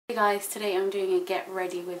Hey guys, today I'm doing a get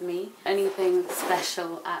ready with me. Anything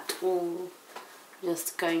special at all,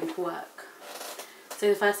 just going to work. So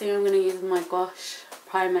the first thing I'm going to use is my Gosh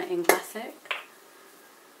Primer in Classic.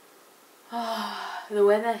 The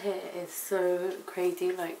weather here is so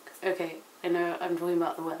crazy. Like, okay, I know I'm talking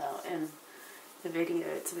about the weather in the video,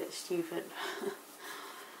 it's a bit stupid.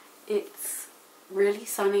 It's really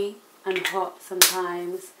sunny and hot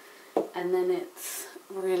sometimes, and then it's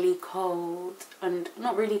really cold, and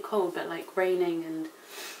not really cold but like raining and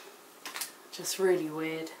just really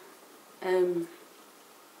weird. And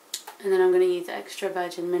then I'm going to use Extra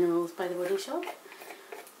Virgin Minerals by The Body Shop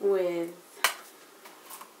with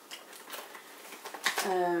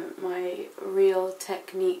my Real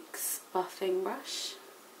Techniques buffing brush.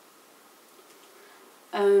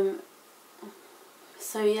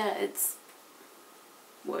 So yeah,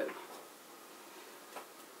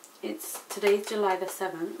 today's July the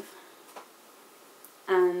 7th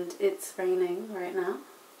and it's raining right now.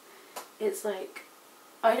 It's like,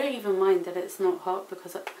 I don't even mind that it's not hot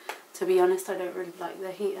because, to be honest, I don't really like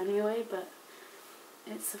the heat anyway, but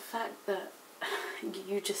it's the fact that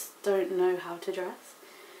you just don't know how to dress,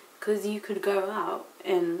 because you could go out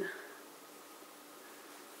in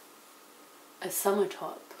a summer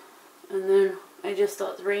top and then it just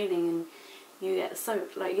starts raining and you get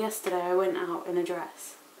soaked. Like yesterday I went out in a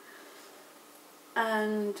dress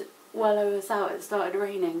and while I was out it started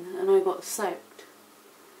raining and I got soaked.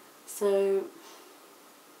 So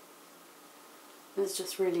it's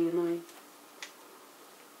just really annoying.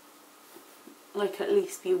 Like, at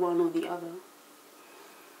least be one or the other.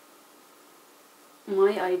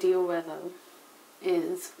 My ideal weather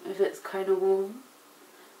is if it's kind of warm.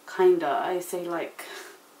 I say like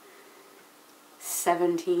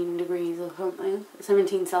 17 degrees or something.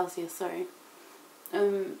 17 Celsius, sorry.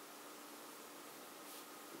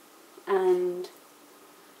 And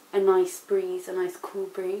a nice breeze, a nice cool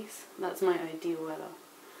breeze. That's my ideal weather.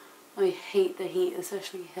 I hate the heat,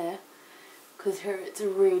 especially here, because here it's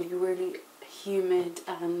really, really humid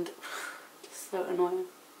and so annoying.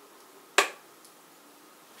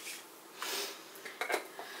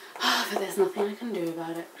 But there's nothing I can do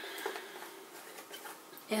about it.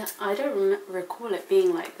 Yeah, I don't recall it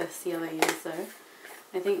being like this the other years though.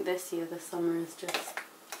 I think this year the summer has just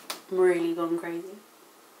really gone crazy.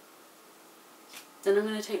 Then I'm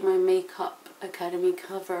going to take my Makeup Academy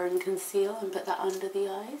Cover and Conceal and put that under the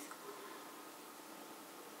eyes.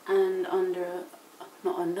 And and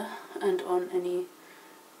on any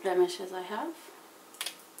blemishes I have.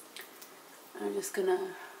 I'm just going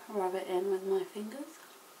to rub it in with my fingers.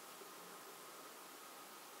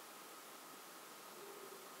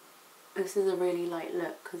 This is a really light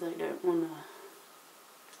look because I don't want to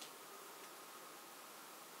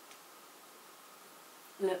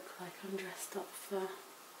look like I'm dressed up for...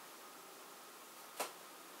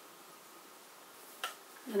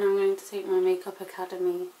 Then I'm going to take my Makeup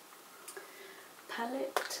Academy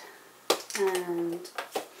palette and,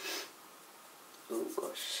 oh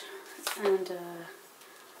gosh, and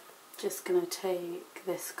just going to take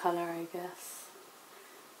this colour, I guess,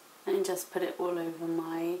 and just put it all over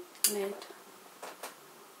my lid.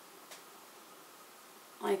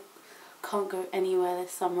 I can't go anywhere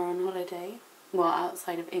this summer on holiday, well,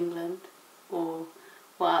 outside of England or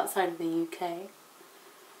well, outside of the UK,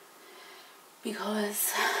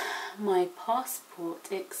 because my passport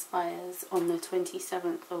expires on the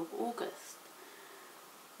 27th of August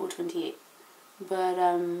or 28th, but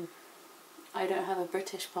I don't have a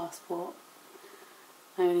British passport.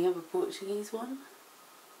 I only have a Portuguese one,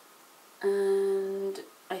 and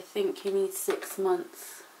I think you need 6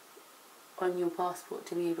 months on your passport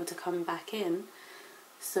to be able to come back in.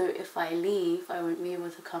 So if I leave, I won't be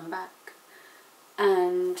able to come back.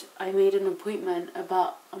 And I made an appointment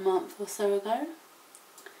about a month or so ago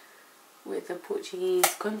with the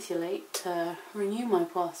Portuguese consulate to renew my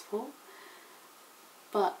passport.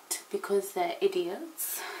 But because they're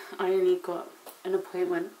idiots, I only got an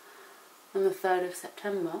appointment on the 3rd of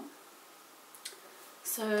September.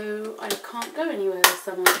 So I can't go anywhere this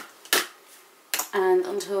summer. And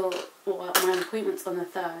until, well, my appointment's on the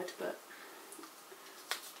 3rd, but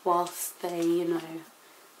whilst they, you know,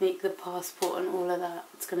 make the passport and all of that,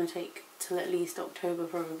 it's going to take till at least October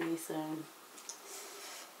probably, so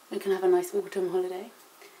we can have a nice autumn holiday.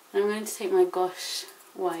 And I'm going to take my Gosh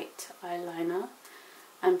white eyeliner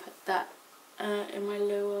and put that in my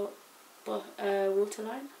lower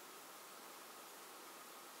waterline.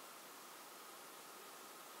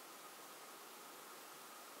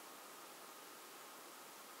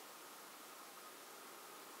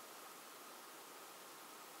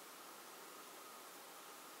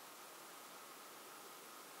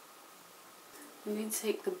 I'm going to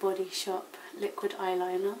take the Body Shop liquid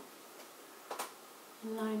eyeliner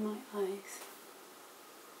and line my eyes.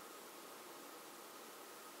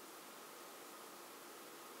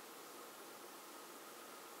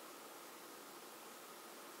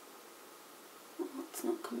 Oh, it's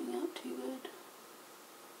not coming out too good.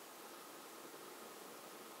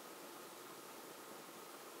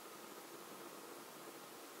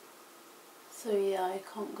 So yeah, I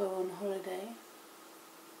can't go on holiday.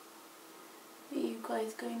 Are you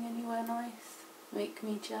guys going anywhere nice? Make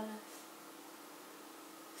me jealous.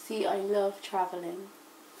 See, I love travelling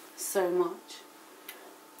so much,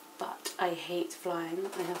 but I hate flying.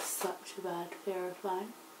 I have such a bad fear of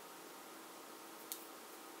flying.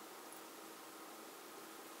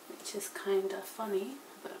 Which is kind of funny,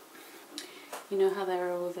 but you know how there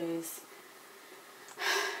are all those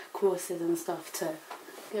courses and stuff to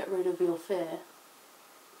get rid of your fear?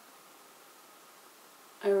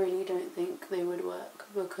 I really don't think they would work,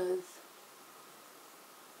 because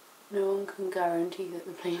no one can guarantee that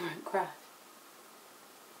the plane won't crash.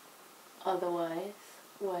 Otherwise,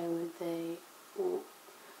 why would they? Or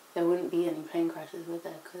there wouldn't be any plane crashes, would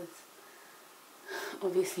there? Because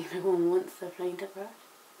obviously no one wants their plane to crash.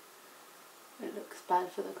 It looks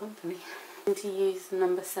bad for the company. I'm going to use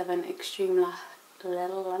number 7 Extreme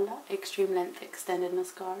Length Extended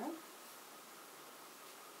Mascara.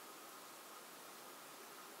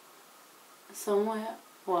 Somewhere,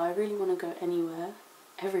 well, I really want to go everywhere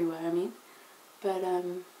I mean, but I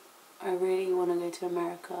really want to go to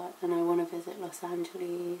America, and I want to visit Los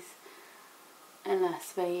Angeles and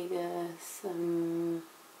Las Vegas,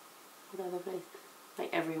 what other place?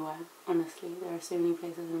 Like everywhere, honestly. There are so many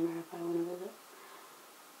places in America I want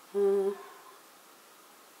to visit.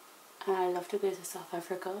 I love to go to South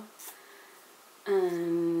Africa,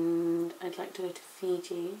 and I'd like to go to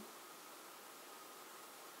Fiji,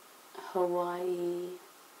 Hawaii,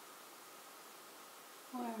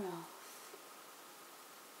 where else?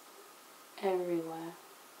 Everywhere.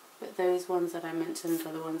 But those ones that I mentioned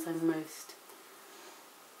are the ones I most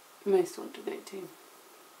want to go to.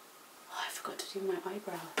 Oh, I forgot to do my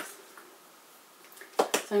eyebrows.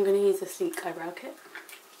 So I'm going to use a Sleek eyebrow kit.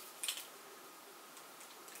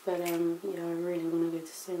 But yeah, I really want to go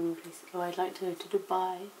to so many places. Oh, I'd like to go to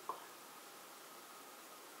Dubai.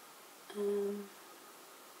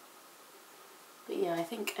 But yeah, I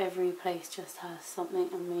think every place just has something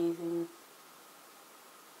amazing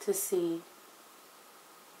to see.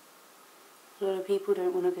 A lot of people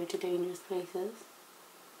don't want to go to dangerous places,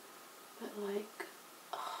 but like,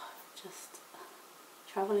 just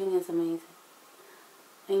travelling is amazing.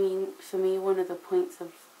 I mean, for me, one of the points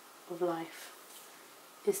of life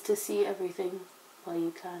is to see everything while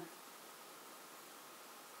you can.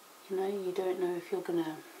 You know, you don't know if you're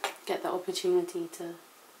gonna get the opportunity to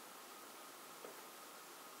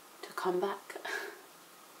come back.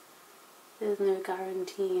 There's no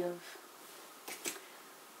guarantee of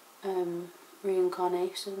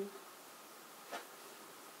reincarnation.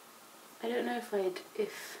 I don't know if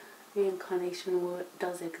reincarnation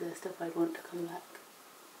does exist, if I'd want to come back,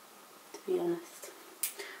 to be honest.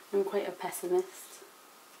 I'm quite a pessimist.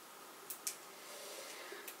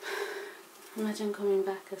 Imagine coming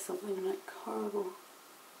back as something like horrible,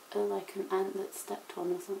 like an ant that's stepped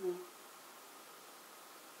on or something.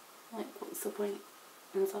 Like, what's the point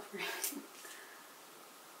in suffering?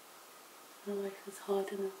 Life is hard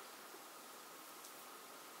enough.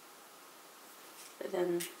 But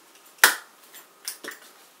then,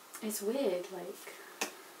 it's weird, like,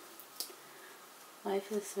 life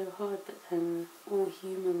is so hard, but then all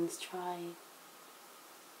humans try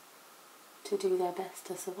to do their best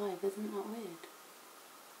to survive. Isn't that weird?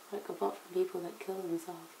 Like, apart from people that kill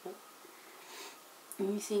themselves, but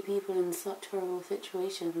you see people in such horrible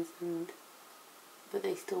situations, but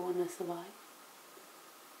they still want to survive.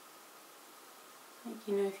 Like,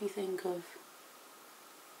 you know, if you think of,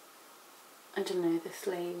 I don't know, the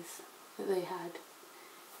slaves that they had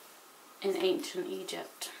in ancient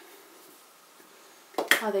Egypt,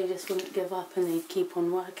 how they just wouldn't give up and they'd keep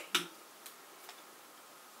on working.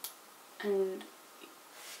 And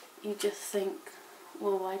you just think,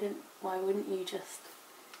 well, why wouldn't you just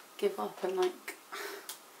give up and, like,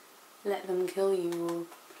 let them kill you, or,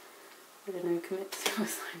 I don't know, commit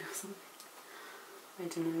suicide or something. I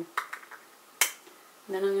don't know.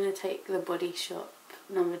 And then I'm going to take the Body Shop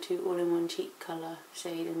number 2 all-in-one cheek colour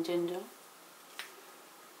shade in Ginger.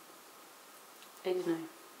 I don't know,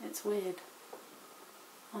 it's weird.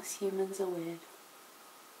 Us humans are weird.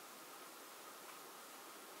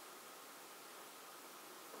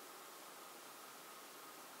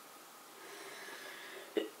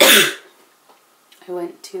 I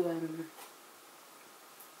went to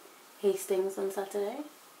Hastings on Saturday.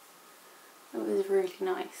 It was really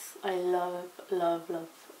nice. I love, love, love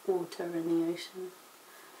water in the ocean.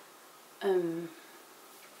 And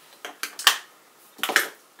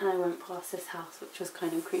I went past this house, which was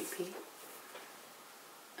kind of creepy.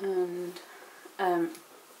 And now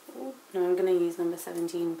I'm going to use number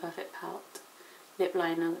 17 Perfect Pout lip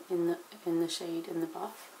liner in the shade in the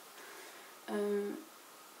buff.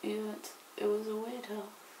 Yeah, it was a weird house.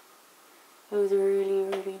 It was really,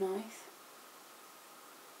 really nice.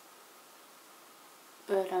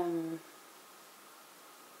 But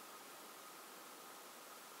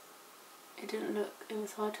it didn't look, it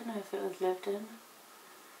was hard to know if it was lived in,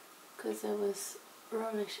 because there was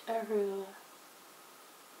rubbish everywhere.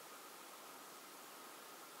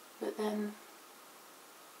 But then,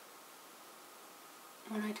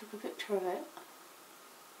 when I took a picture of it,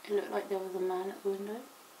 it looked like there was a man at the window.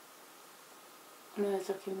 When I was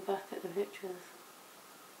looking back at the pictures.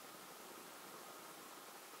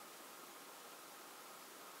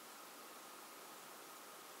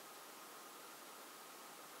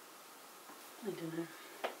 I don't know.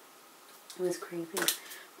 It was creepy. But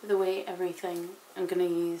the way everything, I'm going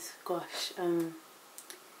to use,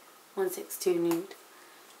 162 Nude.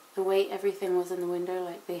 The way everything was in the window,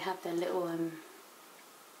 like they had their little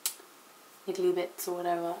niggly bits or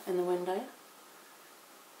whatever in the window.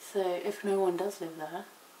 So if no one does live there,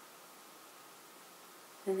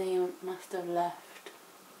 then they must have left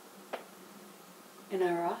in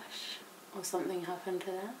a rush or something happened to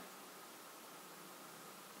them.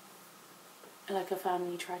 Like a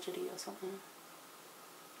family tragedy or something.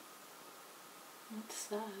 It's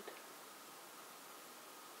sad.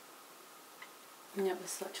 And it was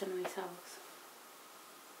such a nice house.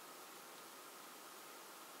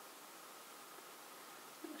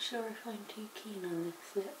 Not sure if I'm too keen on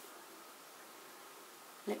this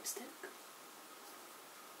lipstick.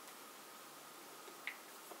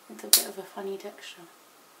 It's a bit of a funny texture.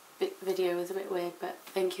 Video was a bit weird, but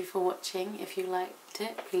thank you for watching. If you liked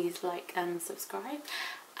it, please like and subscribe,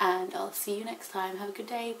 and I'll see you next time. Have a good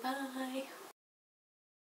day. Bye.